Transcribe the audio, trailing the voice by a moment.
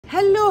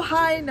Hello,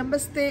 hi,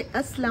 namaste,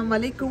 assalamu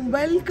alaikum,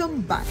 welcome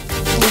back.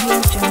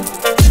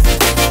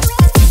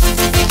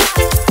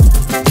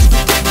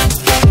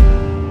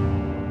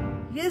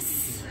 Yes,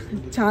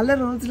 చాలా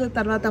రోజుల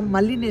తర్వాత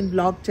మళ్ళీ నేను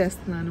బ్లాగ్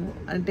చేస్తున్నాను.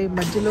 అంటే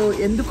మధ్యలో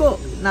ఎందుకో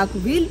నాకు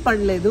వీల్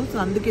పడలేదు, సో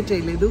అందుకే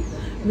చేయలేదు.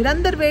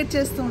 మీరందరూ వెయిట్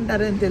చేస్తూ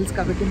ఉంటారని తెలుసు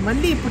కాబట్టి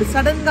మళ్ళీ ఇప్పుడు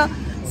సడన్గా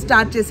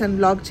స్టార్ట్ చేశాను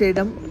బ్లాగ్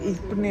చేయడం.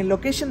 ఇప్పుడు నేను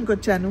లొకేషన్కి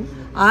వచ్చాను,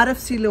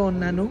 ఆర్ఎఫ్సిలో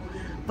ఉన్నాను.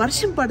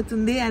 వర్షం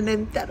పడుతుంది and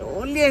I'm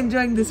thoroughly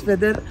enjoying this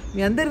weather.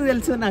 మీ అందరికీ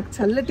తెలుసు నాకు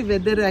చల్లటి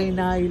వెదర్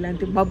అయినా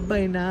ఇలాంటి మబ్బు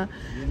అయినా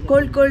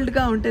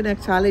కోల్డ్గా ఉంటే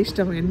నాకు చాలా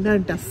ఇష్టం. ఎండ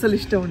అంటే అస్సలు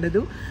ఇష్టం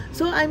ఉండదు.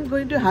 So I'm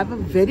going to have a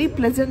very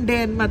pleasant day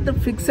అని మాత్రం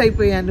ఫిక్స్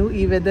అయిపోయాను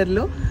ఈ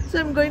వెదర్లో. So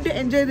I'm going to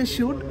enjoy the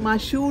shoot. మా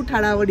షూట్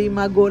హడావడి,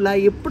 మా గోలా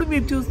ఎప్పుడు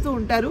మీరు చూస్తూ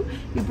ఉంటారు.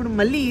 ఇప్పుడు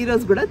మళ్ళీ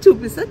ఈరోజు కూడా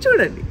చూపిస్తా,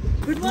 చూడండి.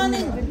 Good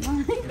morning.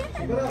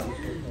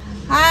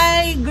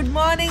 Hi, good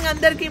morning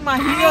అందరికీ. మా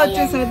హీరో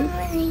వచ్చేసాడు.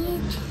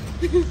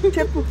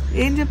 చెప్పు,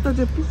 ఏం చెప్తావు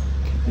చెప్పు.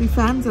 మీ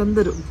ఫ్యాన్స్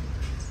అందరూ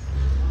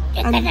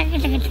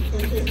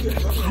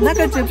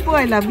అలాగా చెప్పు.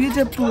 ఐ లవ్ యూ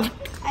చెప్పు.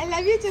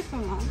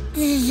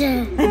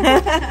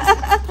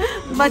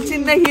 మా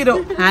చిన్న హీరో,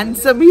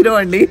 హ్యాండ్సమ్ హీరో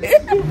అండి.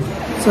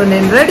 సో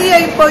నేను రెడీ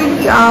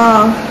అయిపోయింది.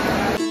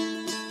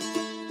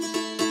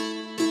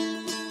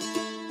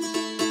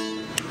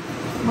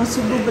 మా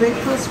సుబ్బు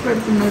బ్రేక్ఫాస్ట్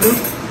పెడుతున్నాడు.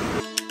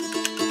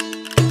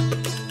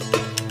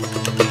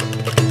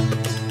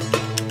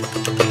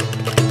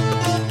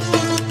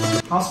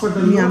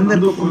 హాస్పిటల్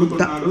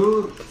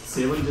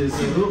సేవలు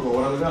చేశారు.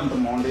 ఓవరాల్ గా అంత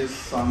మౌండేస్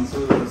songs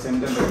same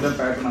time regular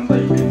pattern అంతా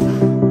అయిపోయింది.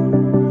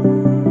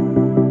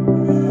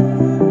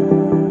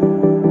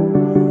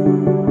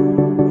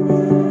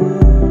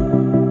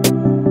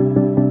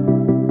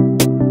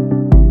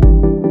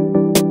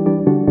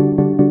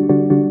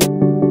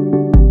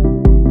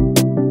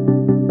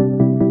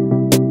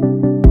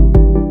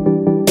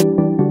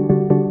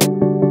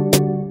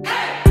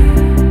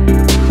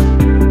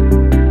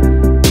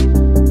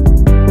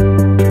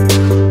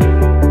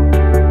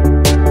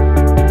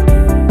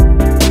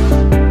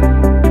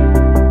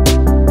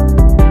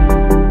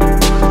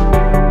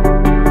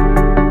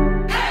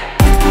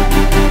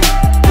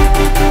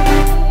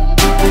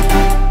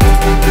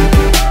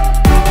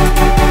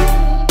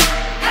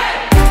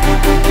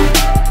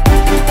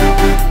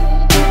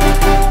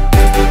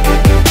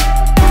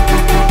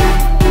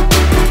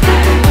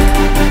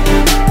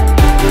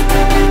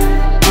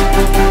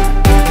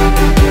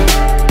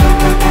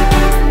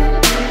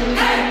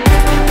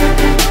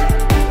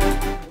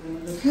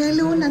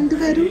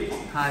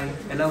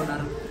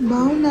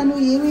 బాగున్నాను.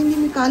 ఏమైంది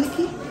మీ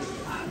కాలికి?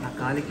 నా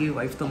కాలికి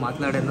వైఫ్తో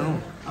మాట్లాడాను,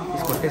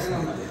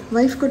 కొట్టేసింది.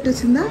 వైఫ్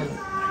కొట్టేసిందా?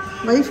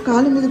 వైఫ్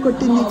కాలు మీద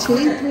కొట్టింది,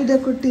 చేయి మీద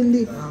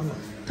కొట్టింది,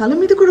 తల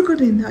మీద కూడా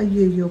కొట్టింది.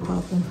 అయ్యో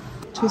పాపం.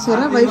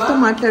 చూసారా, వైఫ్తో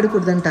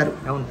మాట్లాడకూడదు అంటారు.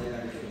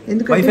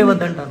 ఎందుకంటే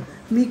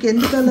మీకు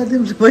ఎందుకు అలా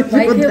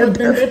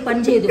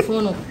పని చేయదు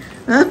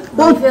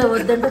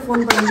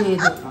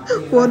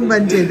ఫోన్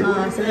బంద్ చేయదు.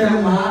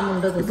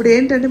 ఇప్పుడు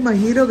ఏంటంటే మా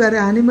హీరో గారు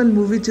యానిమల్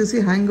మూవీ చూసి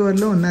హ్యాంగ్ ఓవర్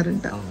లో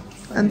ఉన్నారంట.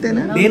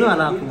 అంతేనా? నేను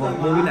అలా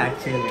మూవీలో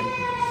యాక్ట్ చేయాలి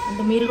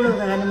అంటే మీరు కూడా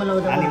ఒక యానిమల్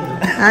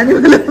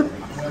యానిమల్.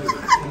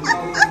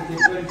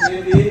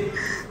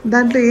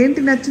 దాంట్లో ఏంటి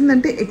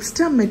నచ్చిందంటే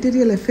ఎక్స్ట్రా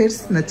మెటీరియల్ ఎఫైర్స్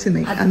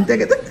నచ్చినాయి. అంతే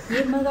కదా?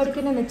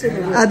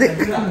 అదే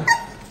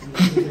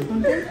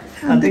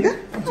అంతేగా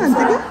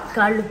అంతేగా.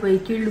 కాళ్ళు పోయి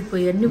కీళ్ళు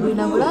పోయి అన్ని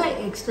పోయినా కూడా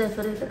ఎక్స్ట్రా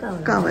ఎఫైర్ అయితే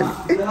కావాలి.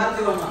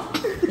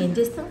 ఏం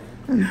చేస్తాం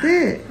అంతే.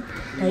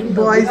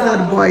 బాయ్స్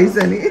ఆర్ బాయ్స్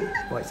అని.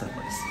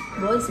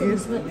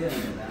 బాయ్స్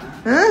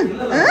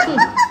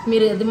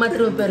మీరు అది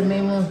మాత్రం ఊపారు.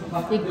 మేము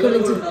ఇక్కడ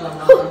నుంచి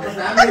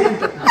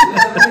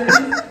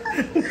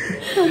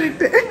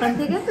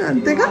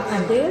అంతేగా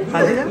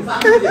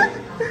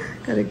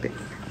కరెక్టే.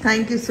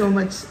 Thank you so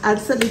much.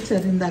 అరిసెలు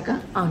ఇచ్చారు ఇందాక.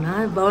 అవునా?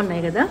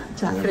 బాగున్నాయి కదా,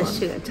 చాలా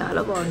ఫ్రెష్గా, చాలా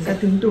బాగుంటాయి.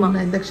 తింటూ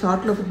ఉన్నాయి. ఇందాక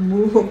షార్ట్ లో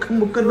ఒక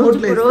ముక్క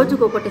నోట్లో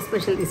రోజుకు ఒకటి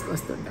special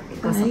తీసుకొస్తుంటాం.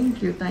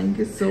 Thank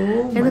you so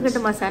much. ఎందుకంటే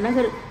మా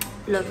సన్నగారు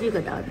లవ్ యూ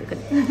కదా,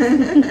 అందుకని.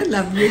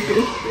 Love you two.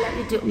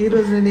 ఈ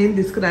రోజు నేను ఏం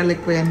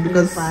తీసుకురాలేకపోయాను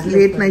బికాస్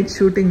లేట్ నైట్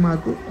షూటింగ్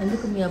మాకు.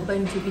 ఎందుకు మీ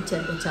అబ్బాయిని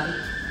చూపించారు చాలు.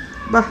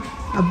 బా,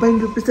 అబ్బాయిని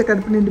చూపిస్తే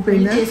కడుపు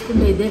నిండిపోయిందా?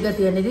 చేసుకుంటే ఇదే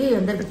గతి అనేది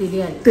అందరికి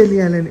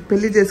తెలియాలని.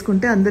 పెళ్లి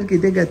చేసుకుంటే అందరికి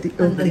ఇదే గతి.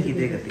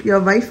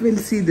 Your wife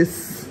will see this.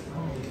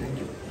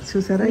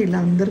 చూసారా, ఇలా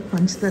అందరికి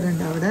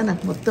పంచుతారండి ఆవిడ.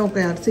 నాకు మొత్తం ఒక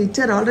అరిసె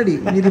ఇచ్చారు ఆల్రెడీ.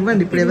 మీరు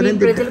ఇవ్వండి ఇప్పుడు.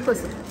 ఎవరైనా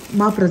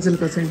మా ప్రజల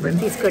కోసం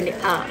ఇవ్వండి. తీసుకోండి.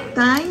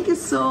 Thank you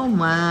so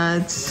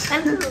much.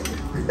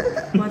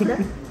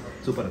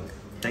 Super.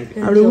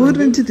 ఆవిడ ఊరు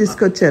నుంచి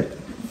తీసుకొచ్చారు,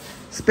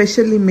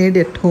 specially made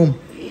at home.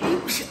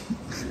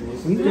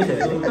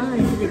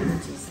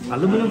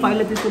 Aluminium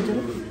foil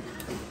తీసుకొచ్చారు.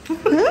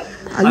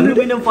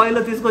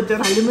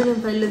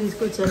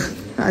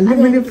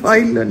 అల్యూమినియం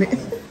ఫాయిల్ లోనే.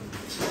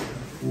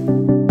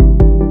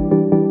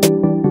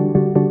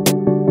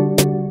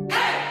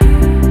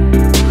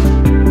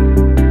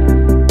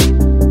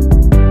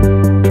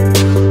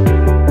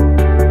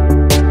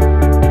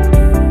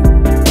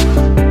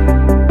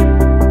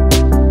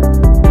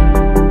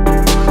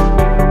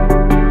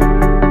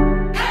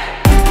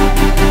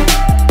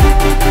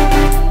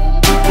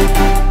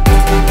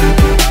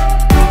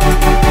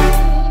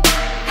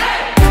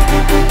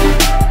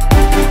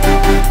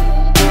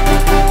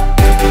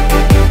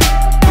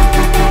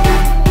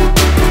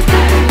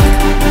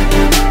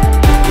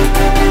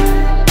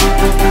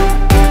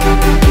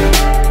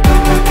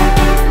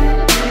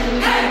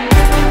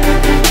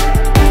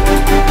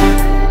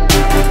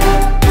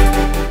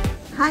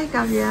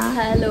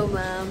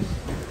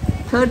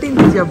 13th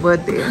is your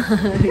birthday.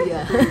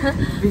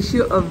 Wish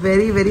you a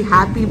very very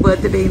happy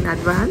birthday in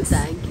advance.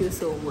 Thank you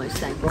so much.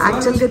 Thank you.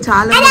 Actually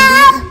చాలా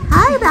మంది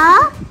hi రా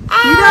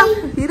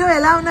hero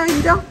ఎలా ఉన్నావు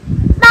హీరో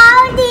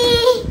బాగుంది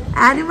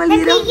animal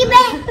hero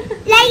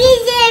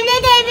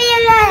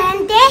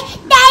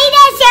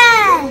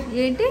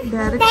ఏంటి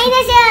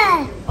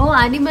dinosaur ఓ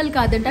animal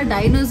కాదంట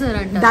డైనోసార్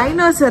అంట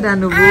డైనోసార్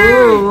నువ్వు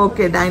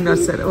okay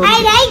dinosaur I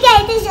like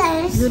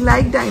dinosaurs you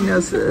like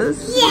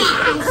dinosaurs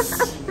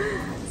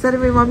సరే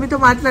మీ మమ్మీతో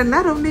మాట్లాడినా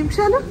 2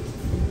 నిమిషాలు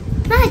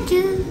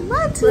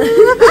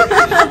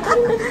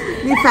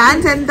నీ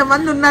ఫ్యాన్స్ ఎంత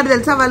మంది ఉన్నారు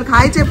తెలుసా వాళ్ళకి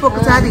హాయ్ చెప్పు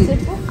ఒకసారి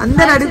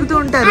అందరు అడుగుతూ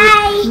ఉంటారు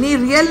నీ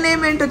రియల్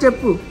నేమ్ ఏంటో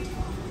చెప్పు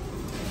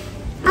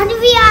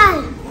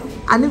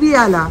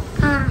అనువియాలా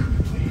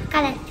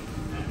కరెక్ట్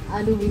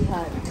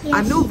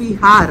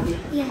అనువిహార్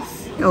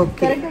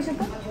ఓకే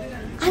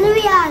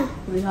అనువియాల్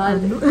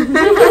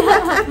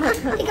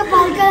ఇక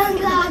పలకడం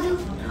రాదు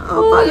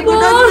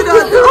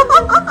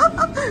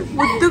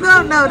ముద్దుగా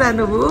ఉన్నావురా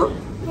నువ్వు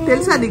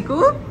తెలుసా నీకు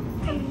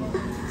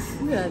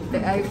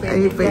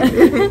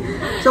అయిపోయింది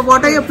so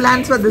what are your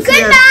plans for this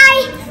year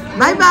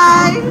by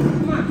by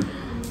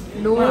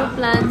no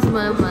plans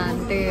ma'am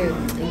అంటే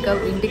ఇంకా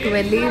ఇంటికి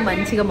వెళ్ళి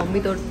మంచిగా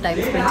మమ్మీతో టైం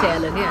స్పెండ్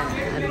చేయాలని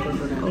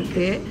అనుకుంటున్నాను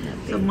ఓకే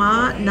సో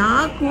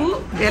నాకు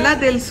ఎలా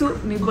తెలుసు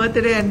నీ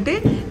బర్త్డే అంటే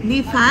నీ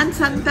ఫ్యాన్స్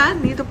అంతా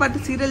నీతో పాటు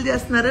సీరియల్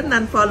చేస్తున్నారని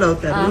నన్ను ఫాలో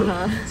అవుతారు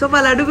సో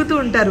వాళ్ళు అడుగుతూ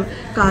ఉంటారు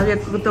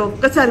కావ్యతో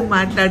ఒక్కసారి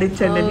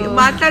మాట్లాడించండి అని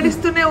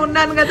మాట్లాడిస్తూనే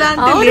ఉన్నాను కదా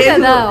అంటే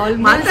లేదు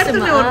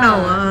మాట్లాడుతూనే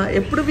ఉన్నావు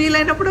ఎప్పుడు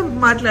వీలైనప్పుడు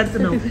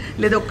మాట్లాడుతున్నావు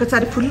లేదా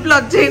ఒక్కసారి ఫుల్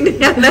బ్లాక్ చేయండి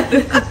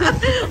అన్నారు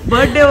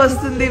బర్త్డే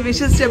వస్తుంది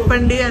విషెస్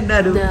చెప్పండి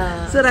అన్నారు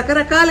సో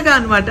రకరకాలుగా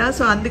అన్నమాట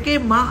సో అందుకే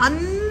మా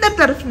అందరి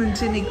తరఫు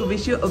నుంచి నీకు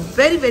wish you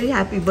very very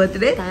happy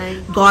birthday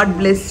God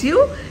bless you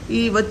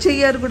ఈ వచ్చే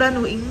ఇయర్ కూడా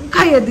నువ్వు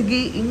ఇంకా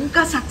ఎదిగి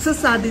ఇంకా సక్సెస్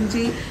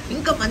సాధించి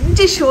ఇంకా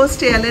మంచి షోస్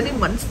చేయాలని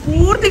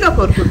మనస్ఫూర్తిగా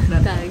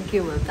కోరుకుంటున్నాను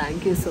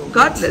thank you so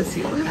God bless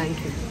you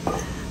thank you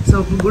so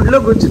గుడిలో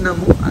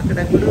కూర్చున్నాము అక్కడ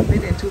గుడి ఉంది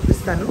నేను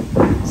చూపిస్తాను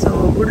సో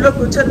గుడిలో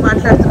కూర్చొని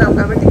మాట్లాడుతున్నాం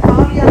కాబట్టి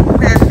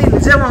కావ్యాన్ని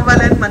నిజం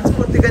అవ్వాలని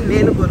మనస్ఫూర్తిగా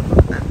నేను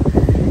కోరుకుంటున్నాను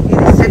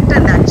ఇది సెట్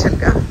అండి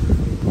యాక్చువల్గా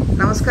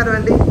నమస్కారం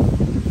అండి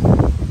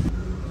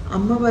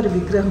అమ్మవారి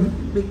విగ్రహం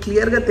మీకు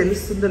క్లియర్గా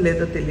తెలుస్తుందో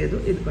లేదో తెలియదు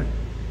ఇదిగోండి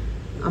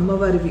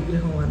అమ్మవారి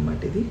విగ్రహం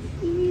అన్నమాట ఇది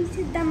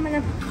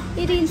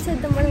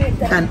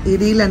ఈ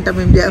రీల్ అంట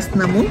మేము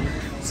చేస్తున్నాము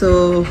సో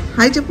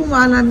హాయ్ చెప్పు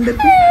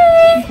వాళ్ళందరికీ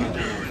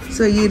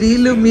సో ఈ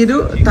రీల్ మీరు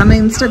తన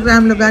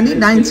ఇన్స్టాగ్రామ్లో కానీ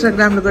నా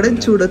ఇన్స్టాగ్రామ్లో కూడా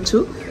చూడొచ్చు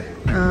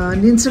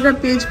నీ ఇన్స్టాగ్రామ్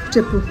పేజ్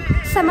చెప్పు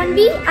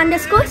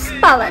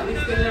 _power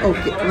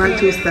ఓకే వాళ్ళు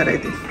చూస్తారు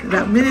అయితే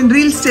మీరు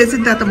రీల్స్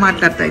చేసిన తర్వాత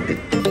మాట్లాడతా అయితే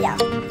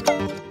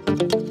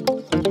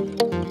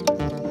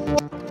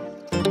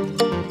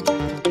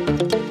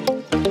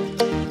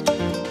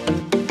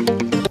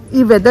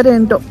ఈ వెదర్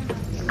ఏంటో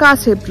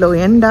కాసేపులో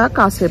ఎండ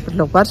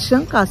కాసేపట్లో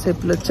వర్షం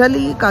కాసేపులో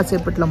చలి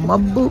కాసేపట్లో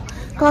మబ్బు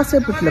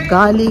కాసేపట్లో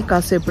గాలి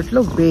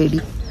కాసేపట్లో వేడి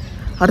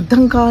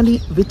అర్థం కాని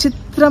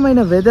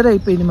విచిత్రమైన వెదర్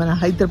అయిపోయింది మన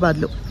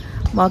హైదరాబాద్లో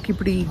మాకు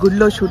ఇప్పుడు ఈ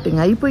గుడిలో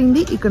షూటింగ్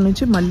అయిపోయింది ఇక్కడ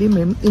నుంచి మళ్ళీ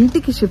మేము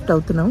ఇంటికి షిఫ్ట్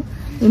అవుతున్నాం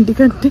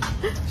ఇంటికంటే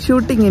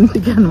షూటింగ్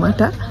ఇంటికి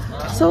అనమాట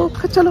సో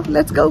చలో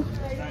లెట్స్ గో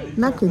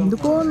నాకు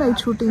ఎందుకో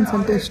నైట్ షూటింగ్స్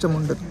అంటే ఇష్టం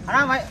ఉండదు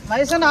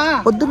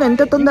పొద్దున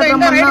ఎంత తొందరగా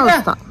రమ్మన్నా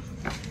వస్తా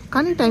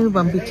కానీ టైం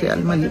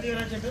పంపించేయాలి మళ్ళీ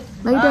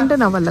నైట్ అంటే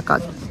నా వల్ల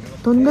కాదు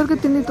తొందరగా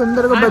తిని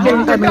తొందరగా బజ్జీ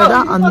ఉంటాను కదా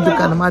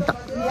అందుకనమాట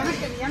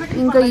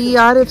ఇంకా ఈ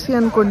ఆర్ఎఫ్సి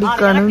అనుకోండి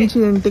ఇక్కడ నుంచి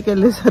ఇంటికి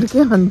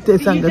వెళ్ళేసరికి అంతే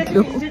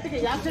సంగతులు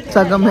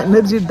సగం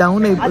ఎనర్జీ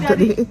డౌన్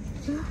అయిపోతుంది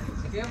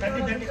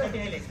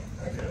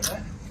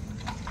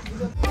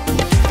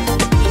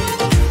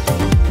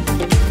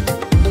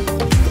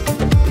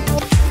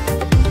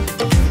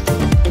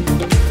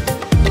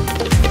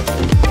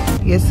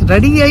ఎస్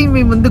రెడీ అయ్యి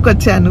మీ ముందుకు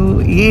వచ్చాను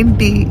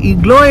ఏంటి ఈ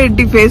గ్లో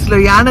ఏంటి ఫేస్ లో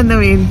ఈ ఆనందం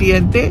ఏంటి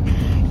అంటే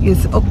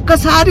ఎస్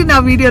ఒక్కసారి నా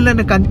వీడియోలో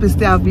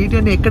కనిపిస్తే ఆ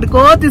వీడియోని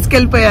ఎక్కడికో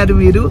తీసుకెళ్లిపోయారు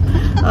మీరు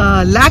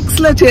లాక్స్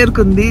లో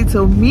చేరుకుంది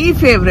సో మీ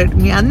ఫేవరెట్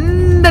మీ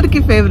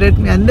అందరికి ఫేవరెట్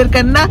మీ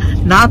అందరికన్నా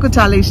నాకు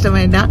చాలా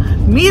ఇష్టమైన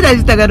మీ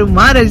రజిత గారు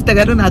మా రజిత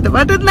గారు నాతో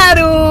పాటు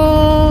ఉన్నారు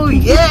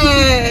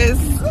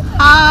ఎస్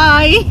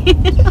హాయ్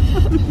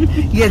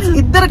ఎస్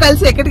ఇద్దరు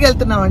కలిసి ఎక్కడికి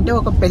వెళ్తున్నాం అంటే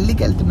ఒక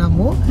పెళ్లికి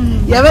వెళ్తున్నాము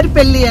ఎవరి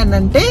పెళ్లి అని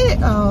అంటే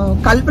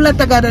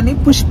కల్పలత గారని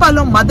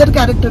పుష్పలో మదర్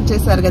క్యారెక్టర్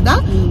చేశారు కదా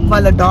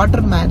వాళ్ళ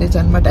డాటర్ మ్యారేజ్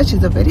అనమాట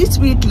she a very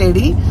sweet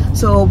lady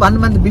so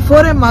 1 month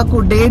before మాకు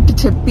డేట్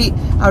చెప్పి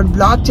ఆవిడ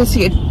బ్లాక్ చేసి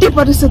ఎట్టి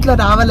పరిస్థితుల్లో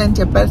రావాలని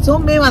చెప్పారు సో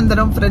మేము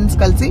అందరం ఫ్రెండ్స్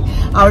కలిసి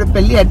ఆవిడ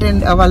పెళ్లి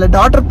వాళ్ళ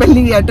డాటర్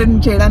పెళ్లి అటెండ్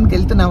చేయడానికి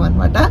వెళ్తున్నాం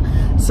అనమాట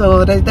సో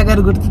రజిత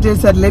గారు గుర్తు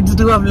చేశారు లెట్స్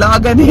డూ అ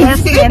వ్లాగ్ అని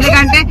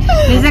ఎందుకంటే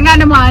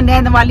నిజంగానే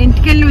వాళ్ళ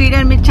ఇంటికి వెళ్ళిన వీడియో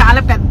మీరు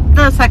చాలా పెద్ద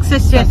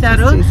సక్సెస్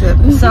చేశారు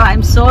సో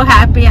ఐఎమ్ సో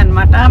హ్యాపీ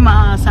అన్నమాట మా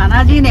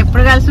సనాజీని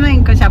ఎప్పుడు కలిసినా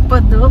ఇంకా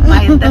చెప్పొద్దు మా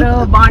ఇద్దరు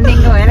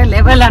బాండింగ్ వేరే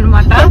లెవెల్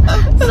అన్నమాట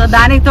సో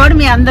దానికి తోడు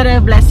మీ అందరు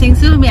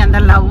బ్లెస్సింగ్స్ మీ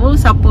అందరు లవ్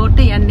సపోర్ట్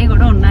ఇవన్నీ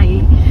కూడా ఉన్నాయి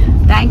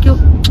థ్యాంక్ యూ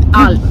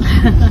ఆల్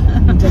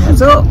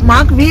సో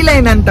మాకు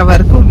వీలైనంత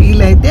వరకు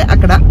వీలైతే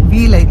అక్కడ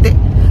వీలైతే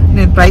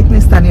నేను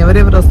ప్రయత్నిస్తాను.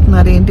 ఎవరెవరు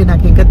వస్తున్నారు ఏంటి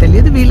నాకు ఇంకా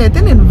తెలియదు. వీలైతే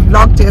నేను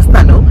బ్లాగ్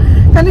చేస్తాను,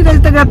 కానీ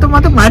రజిత గారితో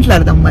మాత్రం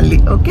మాట్లాడదాం మళ్ళీ.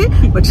 Okay,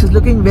 but she's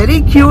looking very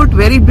cute,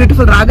 very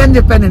beautiful. రాగానే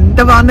చెప్పాను ఎంత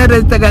బాగున్నారు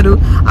రజిత గారు,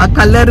 ఆ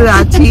కలర్, ఆ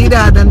చీర,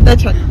 అదంతా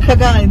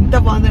చక్కగా ఎంత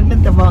బాగుందంటే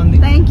ఎంత బాగుంది.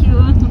 Thank you.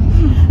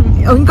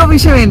 ఇంకో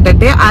విషయం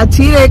ఏంటంటే ఆ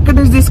చీర ఎక్కడి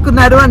నుంచి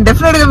తీసుకున్నారు అని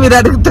డెఫినెట్ గా మీరు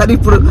అడుగుతారు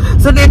ఇప్పుడు.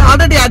 సో నేను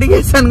ఆల్రెడీ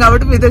అడిగేస్తాను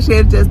కాబట్టి మీతో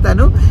షేర్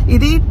చేస్తాను.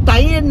 ఇది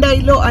టై అండ్ డై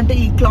లో, అంటే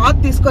ఈ క్లాత్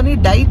తీసుకొని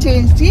డై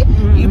చేయించి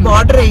ఈ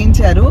బార్డర్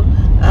వేయించారు,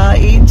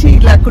 వేయించి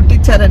ఇలా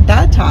కుట్టించారంట.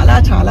 చాలా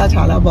చాలా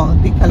చాలా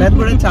బాగుంది, కలర్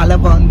కూడా చాలా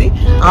బాగుంది.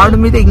 ఆవిడ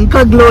మీద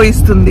ఇంకా గ్లో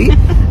ఇస్తుంది.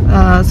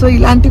 సో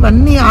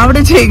ఇలాంటివన్నీ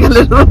ఆవిడే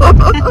చేయగలరు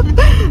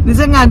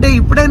నిజంగా. అంటే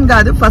ఇప్పుడేం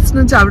కాదు, ఫస్ట్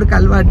నుంచి ఆవిడకి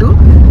అలవాటు.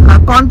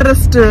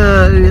 కాంట్రాస్ట్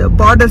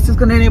బార్డర్స్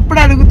తీసుకుని నేను ఎప్పుడు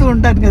అడుగుతూ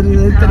ఉంటాను కదా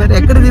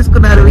ఎక్కడ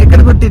తీసుకున్నారు,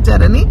 ఎక్కడ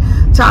కుట్టించారని.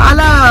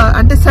 చాలా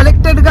అంటే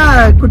సెలెక్టెడ్ గా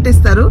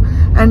కుట్టిస్తారు.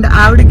 అండ్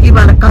ఆవిడకి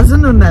వాళ్ళ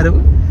కజిన్ ఉన్నారు,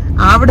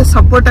 ఆవిడ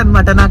సపోర్ట్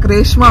అన్నమాట నాకు,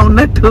 రేష్మా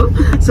ఉన్నట్టు.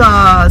 సో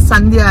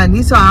సంధ్య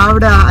అని, సో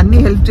ఆవిడ అన్ని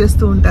హెల్ప్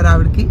చేస్తూ ఉంటారు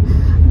ఆవిడకి.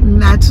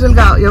 న్యాచురల్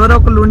గా ఎవరో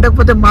ఒకళ్ళు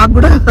ఉండకపోతే మాకు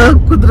కూడా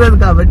కుదరదు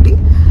కాబట్టి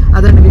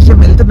అదొక విషయం.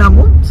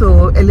 వెళ్తున్నాము, సో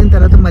వెళ్ళిన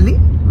తర్వాత మళ్ళీ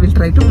will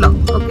try to blog.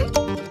 Okay,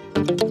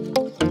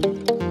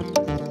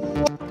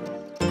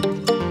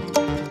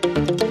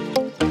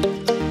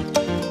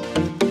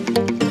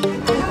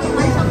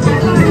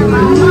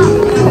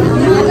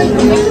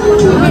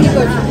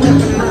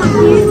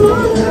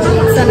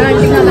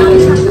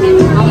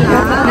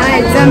 నా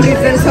ఎగ్జామ్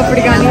రిజల్ట్స్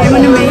అప్పుడు కానీ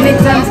ఏమైనా మెయిన్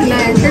ఎగ్జామ్స్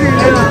ఉన్నాయంటే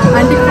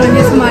ఆంటీకి ఫోన్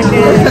చేసి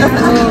మాట్లాడారు.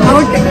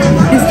 అవుట్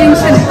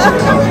డిస్టింక్షన్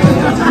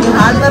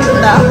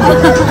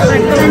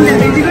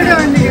ఇది కూడా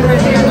ఉంది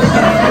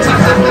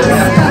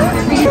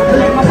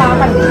మా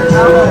పాప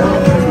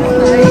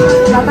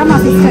లత మా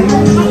సిస్టర్.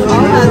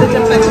 అదే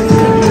చెప్పాను.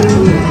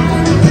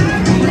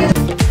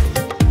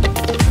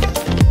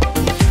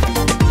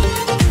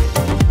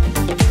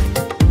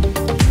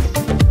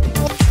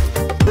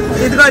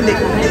 ఇదిగోండి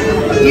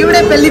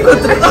ఈవిడే పెళ్లి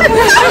కూతురు.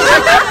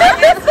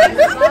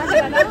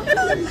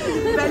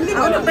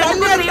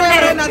 పెళ్లి అంటే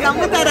నాకు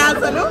నమ్ముతారా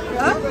అసలు?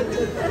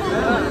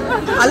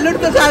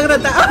 అల్లుడితో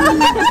జాగ్రత్త,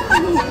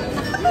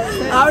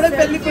 ఆవిడ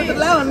పెళ్లి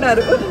కూతురులా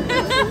ఉన్నారు.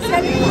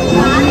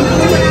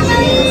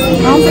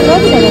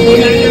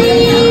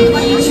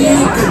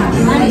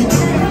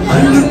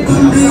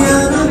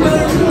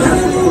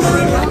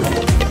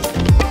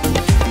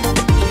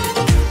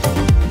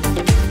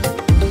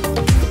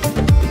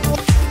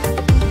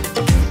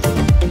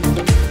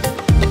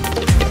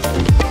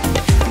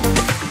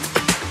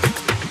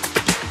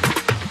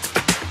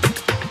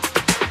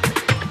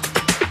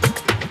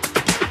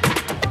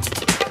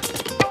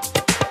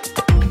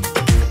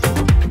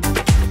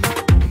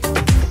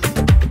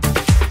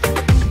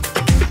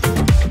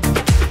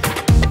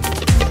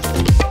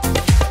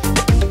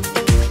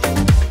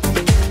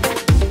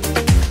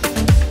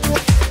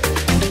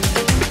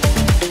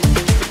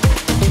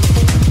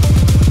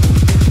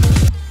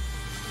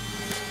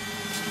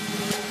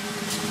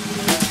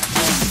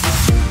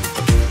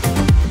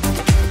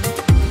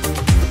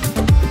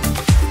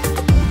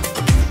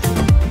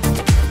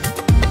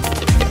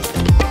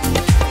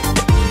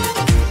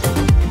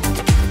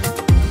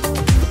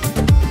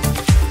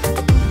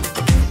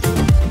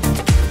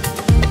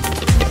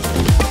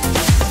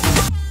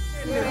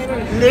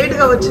 లేట్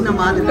గా వచ్చిన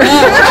మాధవి,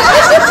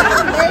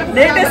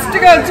 లేటెస్ట్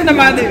గా వచ్చిన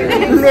మాధవి,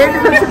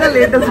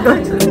 లేటెస్ట్ గా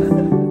వచ్చిన.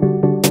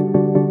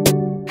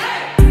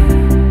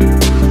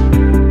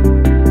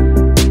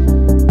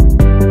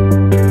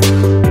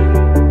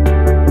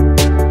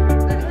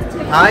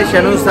 హాయ్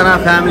షనూర్ సనా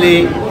ఫ్యామిలీ,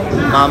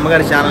 మా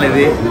అమ్మగారి ఛానల్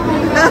ఇది.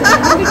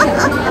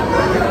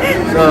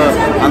 సో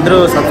అందరూ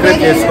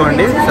సబ్స్క్రైబ్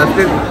చేసుకోండి.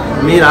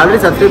 మీరు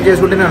ఆల్రెడీ సబ్స్క్రైబ్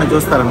చేసుకుంటే నన్ను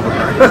చూస్తారు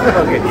అనుకుంటా.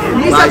 ఓకే,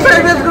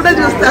 కూడా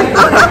చూస్తాను.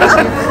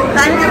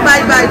 Thank you,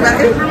 bye bye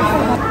bye.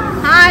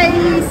 Hi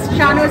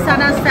Shanoor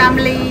Sanas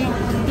family,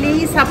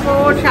 please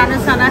support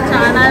Shanoor Sana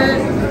channel,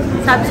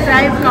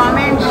 subscribe,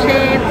 comment,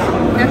 share.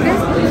 Okay,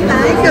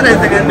 thank you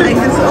raita గారు,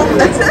 thank you so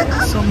much.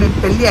 So మేము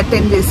పెళ్ళి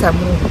అటెండ్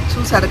చేసాము,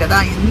 చూసారు కదా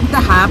ఎంత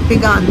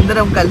హ్యాపీగా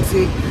అందరం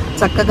కలిసి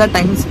చక్కగా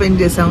టైం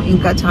స్పెండ్ చేసాం.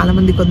 ఇంకా చాలా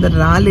మంది కొందరు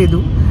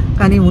రాలేదు,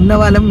 కానీ ఉన్న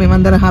వాళ్ళం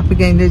మేమందరం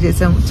హ్యాపీగా ఎంజాయ్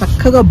చేసాం.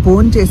 చక్కగా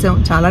భోన్ చేసాం,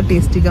 చాలా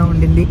టేస్టీగా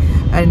ఉండింది.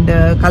 అండ్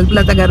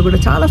కల్పలత గారు కూడా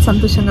చాలా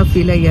సంతోషంగా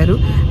ఫీల్ అయ్యారు.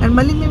 అండ్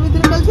మళ్ళీ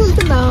మేమిద్దరం కలిసి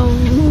వెళ్తున్నాం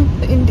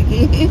ఇంటికి.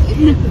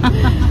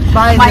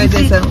 బాగా ఎంజాయ్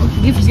చేసాం.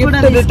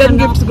 రిటర్న్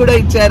గిఫ్ట్స్ కూడా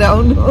ఇచ్చారు.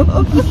 అవును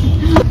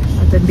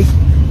అదండి.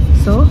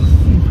 సో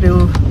ఇప్పుడు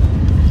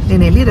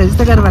నేను వెళ్ళి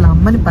రజిత గారు వాళ్ళ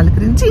అమ్మని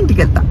పలకరించి ఇంటికి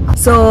వెళ్తా.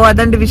 సో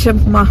అదండి విషయం.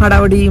 మా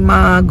హడావుడి, మా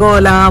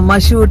గోలా, మా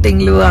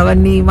షూటింగ్లు,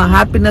 అవన్నీ మా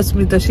హ్యాపీనెస్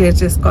మీతో షేర్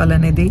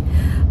చేసుకోవాలనేది.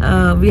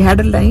 We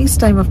had a nice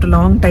time after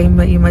long time.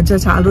 ఈ మధ్య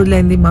చాలా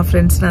రోజులైంది మా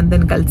ఫ్రెండ్స్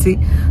అందరిని కలిసి.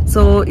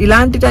 సో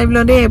ఇలాంటి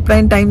టైంలోనే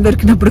ఎప్పుడైనా టైం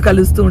దొరికినప్పుడు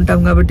కలుస్తూ ఉంటాం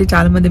కాబట్టి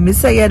చాలా మంది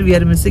మిస్ అయ్యారు.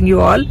 We are missing you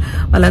all.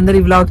 వాళ్ళందరూ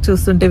ఈ వ్లాగ్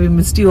చూస్తుంటే వి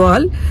మిస్డ్ యూ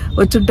ఆల్.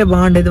 వచ్చుంటే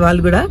బాగుండేది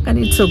వాళ్ళు కూడా,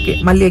 కానీ ఇట్స్ ఓకే.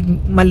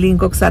 మళ్ళీ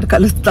ఇంకొకసారి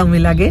కలుస్తాం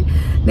ఇలాగే.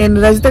 నేను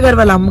రజిత గారు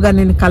వాళ్ళ అమ్మగారు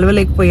నేను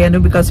కలవలేకపోయాను,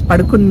 బికాస్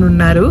పడుకుని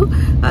ఉన్నారు.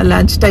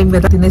 లంచ్ టైం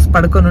కదా, తినేసి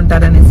పడుకొని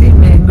ఉంటారనేసి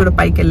నేను కూడా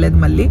పైకి వెళ్ళలేదు.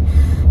 మళ్ళీ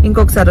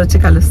ఇంకొకసారి వచ్చి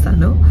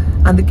కలుస్తాను.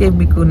 అందుకే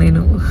మీకు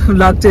నేను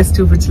వ్లాగ్ చేసి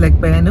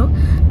చూపించలేకపోయాను.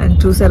 అండ్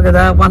చూసారు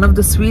కదా, one of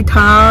the sweet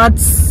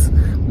hearts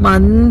మా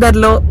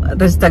అందరిలో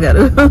రజిత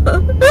గారు.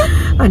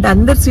 అంటే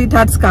అందరు స్వీట్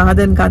హార్ట్స్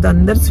కాదని కాదు,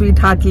 అందరు స్వీట్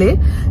హార్ట్లే,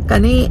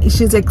 కానీ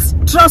షీఈ్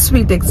ఎక్స్ట్రా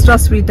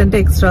స్వీట్ అంటే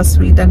ఎక్స్ట్రా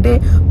స్వీట్. అంటే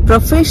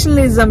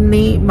ప్రొఫెషనలిజం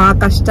ని, మా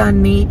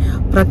కష్టాన్ని,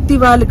 ప్రతి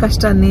వాళ్ళ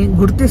కష్టాన్ని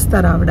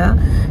గుర్తిస్తారు ఆవిడ.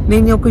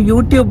 నేను ఒక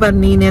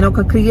యూట్యూబర్ని, నేను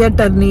ఒక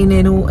క్రియేటర్ని,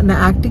 నేను నా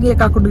యాక్టింగే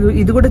కాకుండా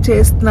ఇది కూడా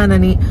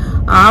చేస్తున్నానని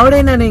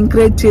ఆవిడే నన్ను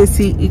ఎంకరేజ్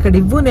చేసి, ఇక్కడ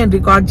ఇవ్వు నేను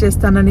రికార్డ్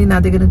చేస్తానని నా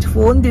దగ్గర నుంచి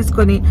ఫోన్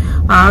తీసుకొని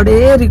ఆవిడే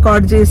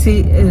రికార్డ్ చేసి,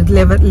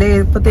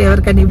 లేకపోతే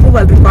ఎవరికైనా ఇవ్వు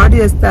వాళ్ళు రికార్డ్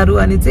చేస్తారు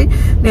అనేసి,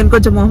 నేను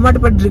కొంచెం మొహమాట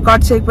పడి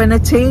రికార్డ్ చేయకపోయినా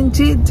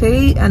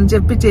చేయి అని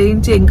చెప్పి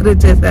చేయించి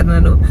ఎంకరేజ్ చేశారు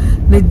నన్ను.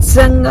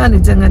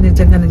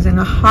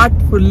 నిజంగా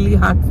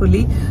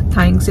హార్ట్ఫుల్లీ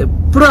థ్యాంక్స్.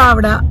 ఎప్పుడు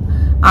ఆవిడ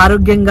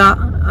ఆరోగ్యంగా,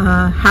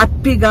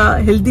 హ్యాపీగా,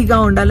 హెల్తీగా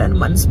ఉండాలని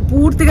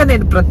మనస్ఫూర్తిగా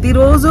నేను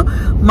ప్రతిరోజు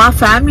మా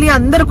ఫ్యామిలీ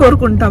అందరు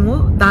కోరుకుంటాము,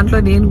 దాంట్లో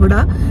నేను కూడా.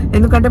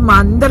 ఎందుకంటే మా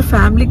అందరి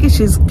ఫ్యామిలీకి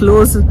షీఈ్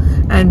క్లోజ్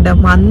అండ్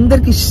మా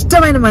అందరికి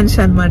ఇష్టమైన మనిషి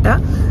అనమాట.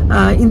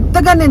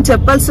 ఇంతగా నేను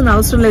చెప్పాల్సిన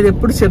అవసరం లేదు,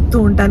 ఎప్పుడు చెప్తూ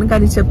ఉంటాను,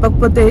 కానీ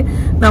చెప్పకపోతే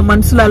నా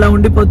మనసులో అలా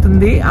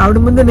ఉండిపోతుంది. ఆవిడ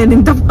ముందు నేను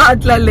ఇంత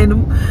మాట్లాడలేను.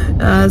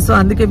 సో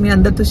అందుకే మీ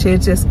అందరితో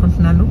షేర్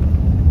చేసుకుంటున్నాను.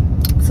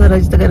 సో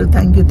రజిత గారు,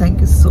 thank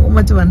you so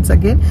much once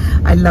again.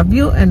 I love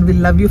you and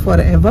will love you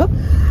for ever.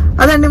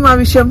 అదండి మా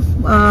విషయం.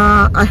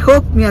 ఐ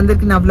హోప్ మీ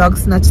అందరికి నా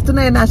బ్లాగ్స్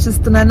నచ్చుతున్నాయని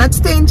ఆశిస్తున్నాను.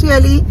 నచ్చితే ఏం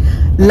చేయాలి?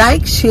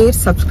 లైక్, షేర్,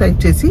 సబ్స్క్రైబ్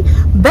చేసి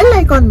బెల్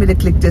ఐకాన్ మీద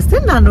క్లిక్ చేస్తే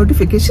నా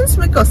నోటిఫికేషన్స్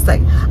మీకు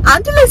వస్తాయి.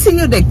 Until I see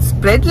you next,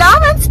 spread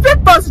love and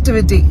spread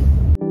positivity.